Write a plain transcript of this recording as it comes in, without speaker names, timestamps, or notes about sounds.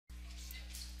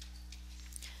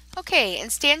Okay, in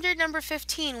standard number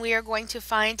 15, we are going to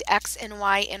find x and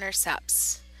y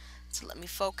intercepts. So let me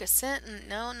focus in.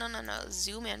 No.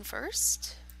 Zoom in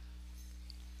first.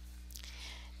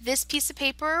 This piece of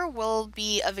paper will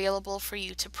be available for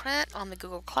you to print on the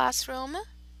Google Classroom,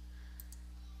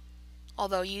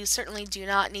 although you certainly do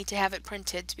not need to have it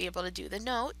printed to be able to do the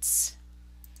notes.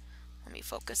 Let me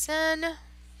focus in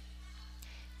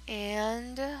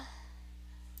and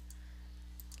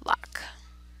lock.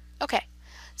 Okay,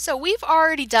 so we've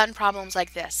already done problems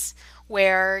like this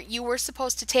where you were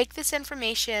supposed to take this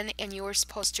information and you were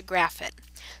supposed to graph it.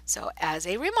 So as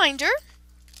a reminder,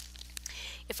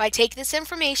 if I take this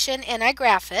information and I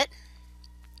graph it,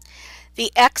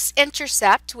 the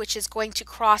x-intercept, which is going to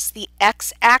cross the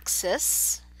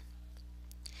x-axis,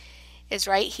 is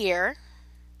right here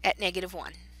at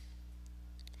 -1.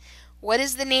 What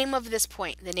is the name of this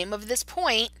point? The name of this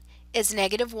point is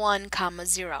 -1,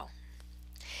 0.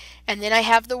 And then I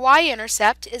have the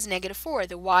y-intercept is -4.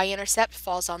 The y-intercept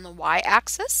falls on the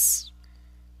y-axis.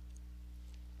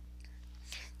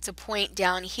 It's a point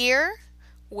down here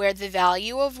where the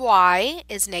value of y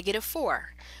is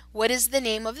 -4. What is the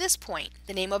name of this point?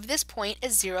 The name of this point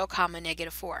is 0,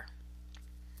 -4.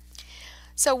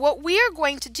 So what we are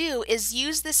going to do is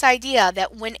use this idea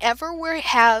that whenever we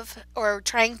have or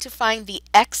trying to find the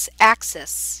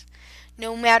x-axis,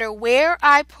 no matter where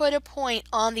I put a point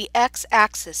on the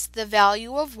x-axis, the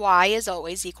value of y is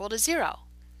always equal to 0.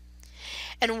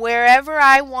 And wherever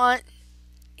I want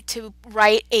to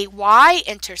write a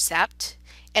y-intercept,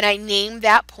 and I name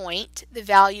that point, the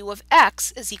value of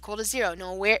x is equal to 0.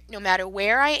 No matter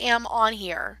where I am on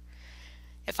here,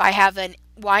 if I have an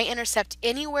y-intercept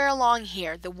anywhere along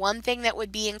here, the one thing that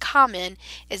would be in common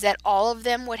is that all of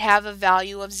them would have a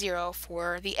value of 0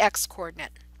 for the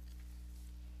x-coordinate.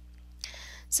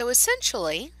 So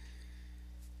essentially,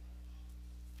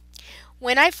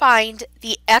 when I find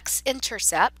the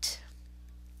x-intercept,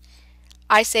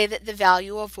 I say that the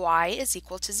value of y is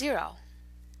equal to 0.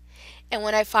 And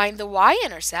when I find the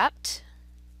y-intercept,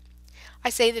 I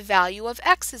say the value of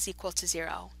x is equal to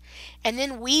 0. And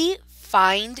then we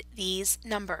find these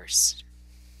numbers.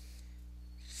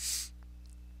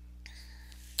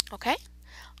 Okay?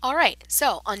 All right,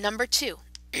 so on number 2,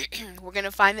 we're going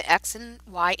to find the x and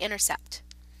y-intercept.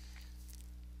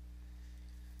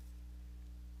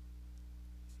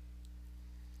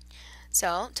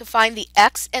 So to find the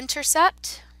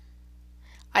x-intercept,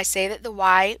 I say that the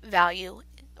y value,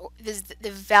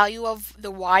 the value of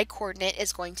the y coordinate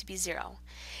is going to be 0.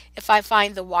 If I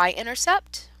find the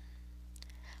y-intercept,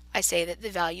 I say that the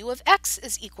value of x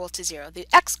is equal to 0. The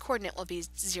x coordinate will be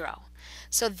 0.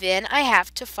 So then I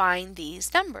have to find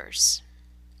these numbers.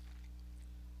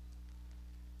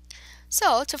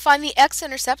 So to find the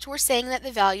x-intercept, we're saying that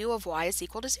the value of y is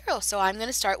equal to 0. So I'm going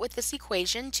to start with this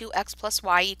equation, 2x plus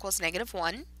y equals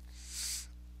 -1.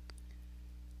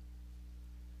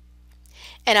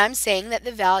 And I'm saying that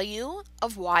the value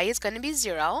of y is going to be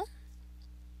 0.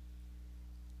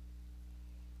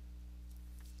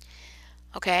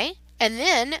 Okay, and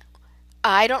then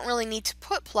I don't really need to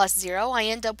put plus 0. I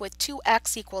end up with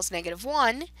 2x equals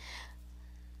 -1.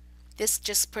 This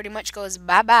just pretty much goes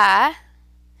bye-bye.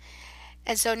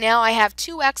 And so now I have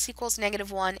 2x equals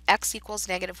 -1, x equals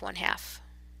 -1/2.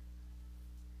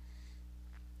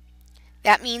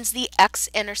 That means the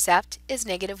x-intercept is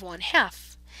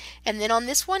 -1/2. And then on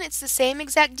this one, it's the same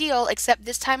exact deal, except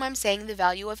this time I'm saying the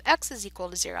value of x is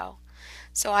equal to 0.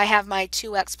 So I have my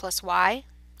 2x plus y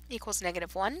equals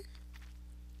 -1.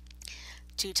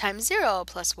 2 times 0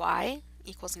 plus y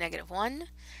equals -1.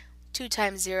 2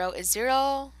 times 0 is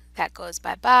 0. That goes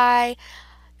bye-bye.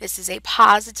 This is a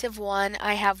positive 1.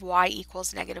 I have y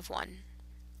equals -1.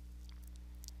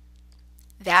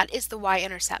 That is the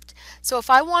y-intercept. So if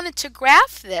I wanted to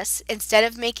graph this, instead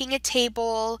of making a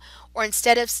table or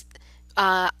instead of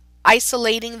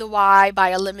isolating the y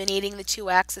by eliminating the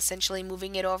 2x, essentially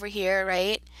moving it over here,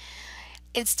 right?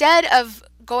 Instead of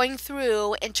going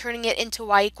through and turning it into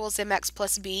y equals mx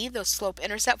plus b, the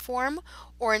slope-intercept form,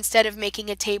 or instead of making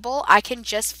a table, I can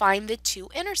just find the two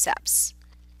intercepts.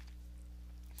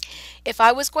 If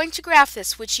I was going to graph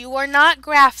this, which you are not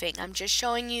graphing, I'm just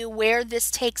showing you where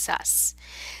this takes us.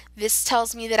 This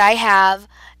tells me that I have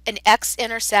an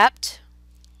x-intercept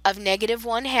of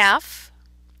 -1/2,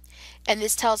 and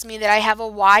this tells me that I have a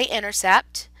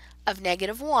y-intercept of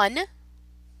 -1,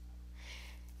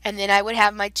 and then I would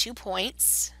have my 2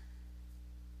 points,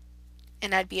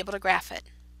 and I'd be able to graph it.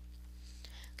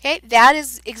 Okay, that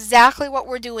is exactly what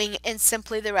we're doing in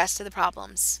simply the rest of the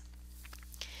problems.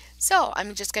 So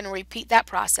I'm just going to repeat that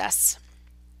process.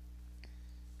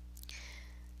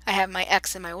 I have my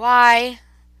x and my y.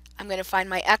 I'm going to find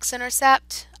my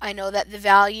x-intercept. I know that the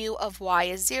value of y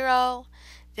is 0.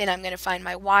 Then I'm going to find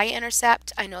my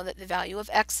y-intercept. I know that the value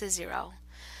of x is 0.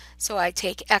 So I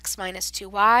take x minus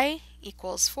 2y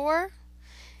equals 4.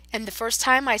 And the first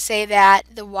time I say that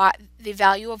the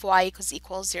value of y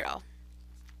equals 0.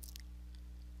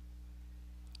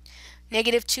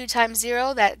 Negative 2 times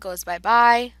 0, that goes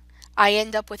bye-bye. I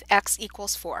end up with x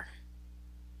equals 4.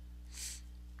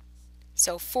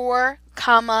 So 4,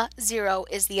 comma 0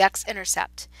 is the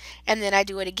x-intercept. And then I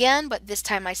do it again, but this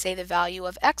time I say the value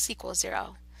of x equals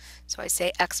 0. So I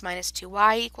say x minus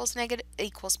 2y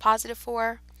equals positive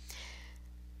 4.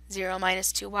 0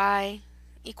 minus 2y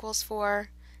equals 4.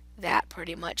 That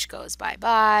pretty much goes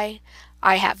bye-bye.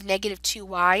 I have negative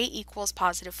 2y equals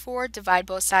positive 4. Divide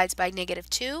both sides by negative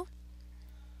 2.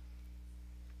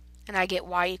 And I get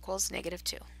y equals negative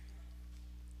 2.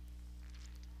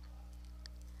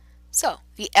 So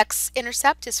the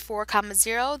x-intercept is 4, comma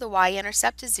 0. The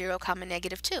y-intercept is 0, comma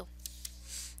negative 2.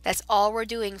 That's all we're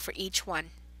doing for each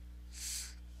one.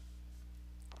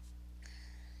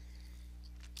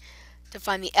 To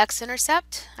find the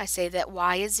x-intercept, I say that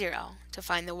y is 0. To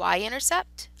find the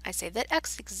y-intercept, I say that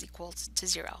x is equal to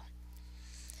 0.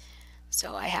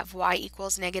 So I have y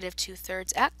equals negative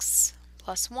 2/3 x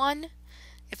plus 1.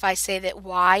 If I say that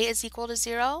y is equal to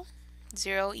 0,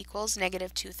 0 equals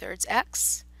negative 2/3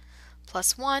 x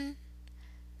plus 1.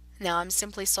 Now I'm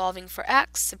simply solving for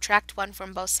x. Subtract 1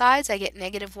 from both sides. I get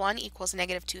negative 1 equals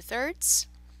negative 2/3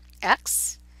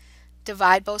 x.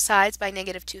 Divide both sides by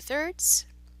negative 2/3.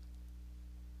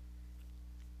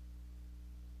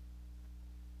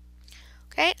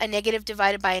 Okay, a negative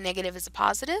divided by a negative is a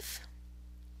positive.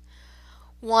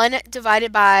 1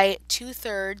 divided by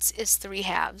 2/3 is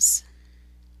 3/2.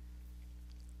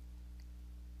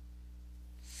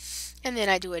 And then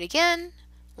I do it again.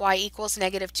 Y equals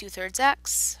negative 2/3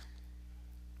 x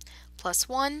plus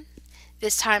 1.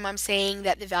 This time I'm saying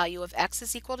that the value of x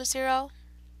is equal to 0.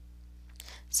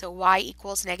 So y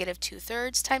equals negative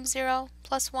 2/3 times 0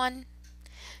 plus 1.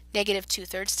 Negative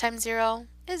 2/3 times 0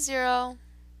 is 0.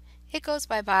 It goes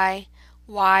bye-bye.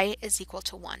 Y is equal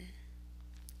to 1.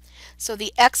 So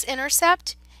the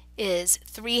x-intercept is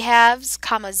 3/2,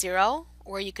 comma 0,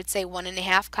 or you could say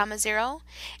 1.5, comma 0,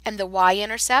 and the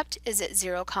y-intercept is at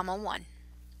 0, comma 1.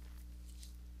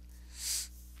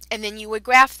 And then you would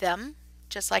graph them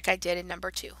just like I did in number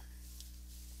 2.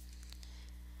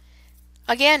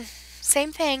 Again,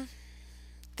 same thing.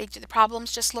 The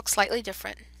problems just look slightly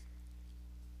different.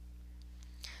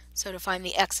 So to find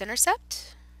the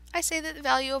x-intercept, I say that the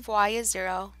value of y is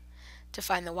 0. To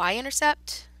find the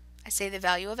y-intercept, I say the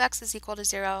value of x is equal to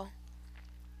 0.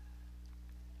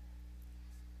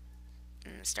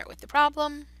 Start with the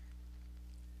problem.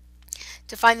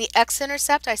 To find the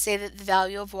x-intercept, I say that the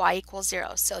value of y equals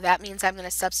 0. So that means I'm going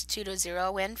to substitute a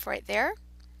 0 in for right there.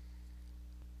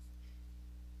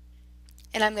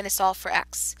 And I'm going to solve for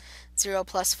x. 0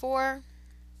 plus 4.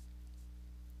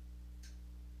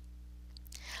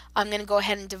 I'm going to go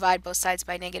ahead and divide both sides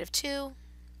by negative 2.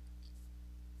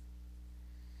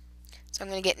 So I'm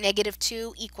going to get negative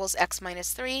 2 equals x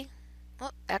minus 3.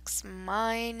 Oh, x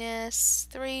minus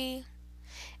 3.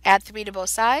 Add 3 to both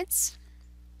sides.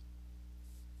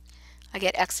 I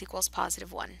get x equals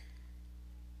positive 1.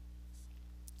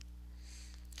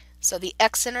 So the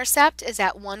x-intercept is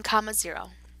at 1, comma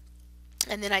 0.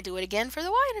 And then I do it again for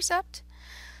the y-intercept.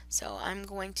 So I'm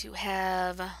going to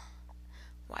have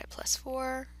y plus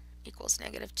 4 equals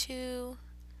negative 2,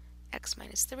 x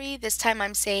minus 3. This time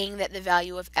I'm saying that the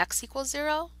value of x equals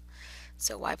 0.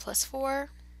 So y plus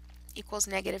 4 equals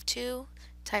negative 2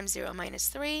 times 0 minus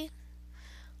 3.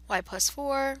 Y plus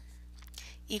 4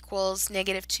 equals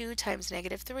negative 2 times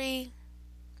negative 3.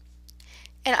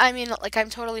 And I mean, like, I'm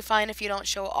totally fine if you don't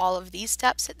show all of these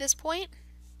steps at this point.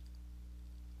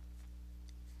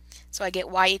 So I get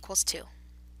y equals 2.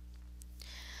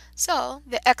 So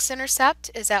the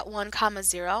x-intercept is at 1, comma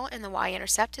 0, and the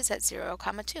y-intercept is at 0,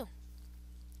 comma 2.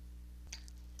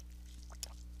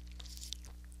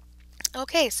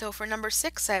 Okay, so for number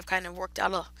 6, I've kind of worked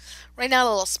out right now a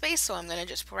little space, so I'm going to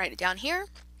just write it down here.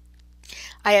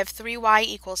 I have 3y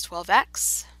equals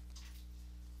 12x.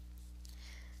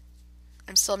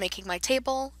 I'm still making my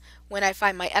table. When I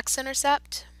find my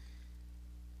x-intercept,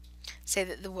 say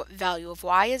that the value of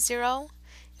y is 0.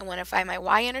 And when I find my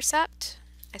y-intercept,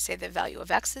 I say the value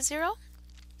of x is 0.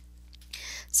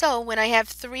 So when I have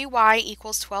 3y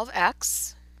equals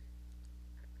 12x,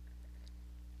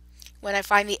 when I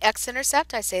find the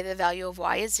x-intercept, I say the value of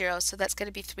y is 0. So that's going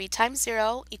to be 3 times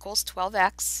 0 equals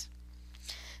 12x.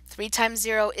 3 times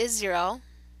 0 is 0.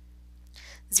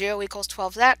 0 equals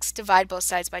 12x. Divide both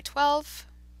sides by 12.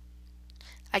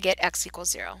 I get x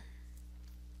equals 0.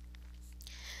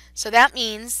 So that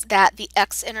means that the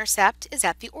x-intercept is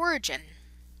at the origin.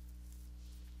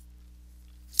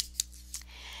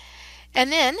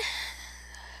 And then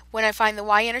when I find the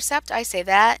y-intercept, I say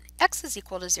that x is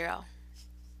equal to 0.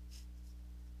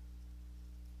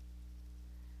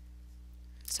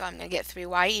 So I'm going to get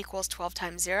 3y equals 12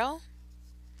 times 0.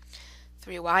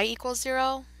 3y equals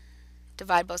 0.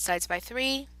 Divide both sides by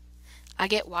 3. I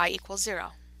get y equals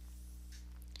 0.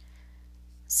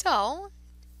 So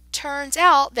turns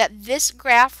out that this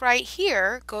graph right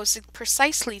here goes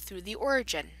precisely through the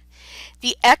origin.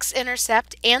 The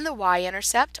x-intercept and the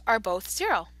y-intercept are both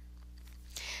 0.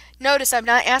 Notice I'm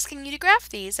not asking you to graph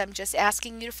these, I'm just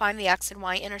asking you to find the x and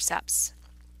y-intercepts.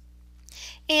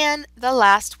 And the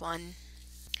last one.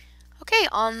 Okay,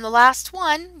 on the last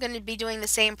one, I'm going to be doing the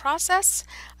same process.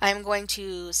 I'm going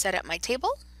to set up my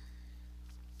table.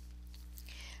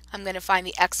 I'm going to find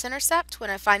the x-intercept.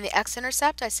 When I find the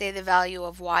x-intercept, I say the value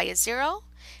of y is 0.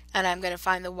 And I'm going to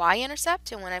find the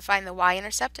y-intercept. And when I find the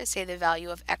y-intercept, I say the value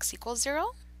of x equals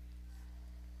 0.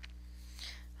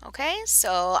 Okay,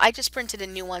 so I just printed a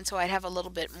new one so I'd have a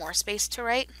little bit more space to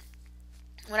write.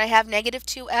 When I have negative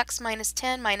 2x minus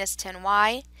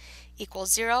 10y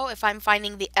equals 0, if I'm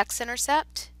finding the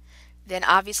x-intercept, then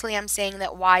obviously I'm saying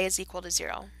that y is equal to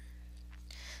 0.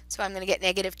 So I'm going to get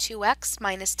negative 2x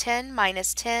minus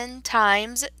 10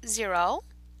 times 0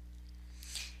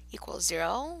 equals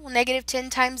 0. Well, negative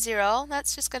 10 times 0,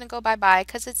 that's just going to go bye-bye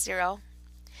because it's 0.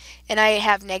 And I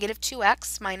have negative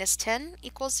 2x minus 10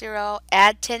 equals 0.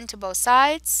 Add 10 to both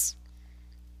sides.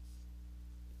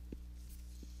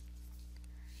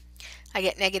 I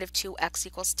get negative 2x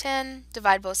equals 10.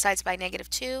 Divide both sides by negative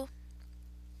 2.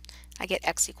 I get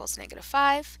x equals negative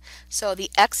 5. So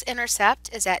the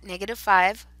x-intercept is at negative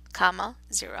 5, comma,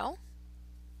 0.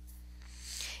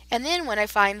 And then when I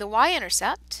find the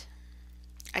y-intercept,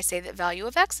 I say that value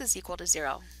of x is equal to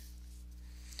 0.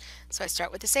 So I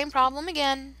start with the same problem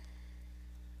again.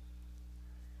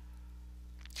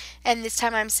 And this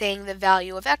time I'm saying the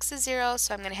value of x is 0,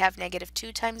 so I'm going to have negative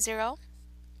 2 times 0.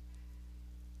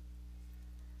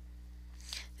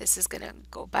 This is going to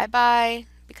go bye-bye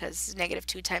because negative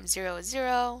 2 times 0 is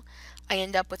 0. I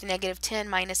end up with negative 10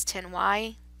 minus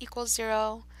 10y equals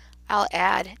 0. I'll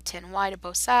add 10y to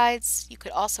both sides. You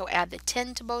could also add the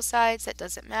 10 to both sides. That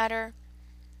doesn't matter.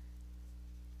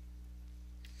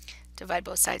 Divide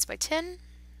both sides by 10.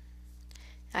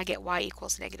 I get y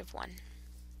equals negative 1.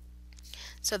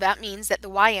 So that means that the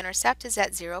y-intercept is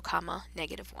at 0, comma,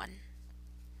 negative 1.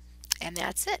 And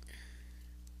that's it.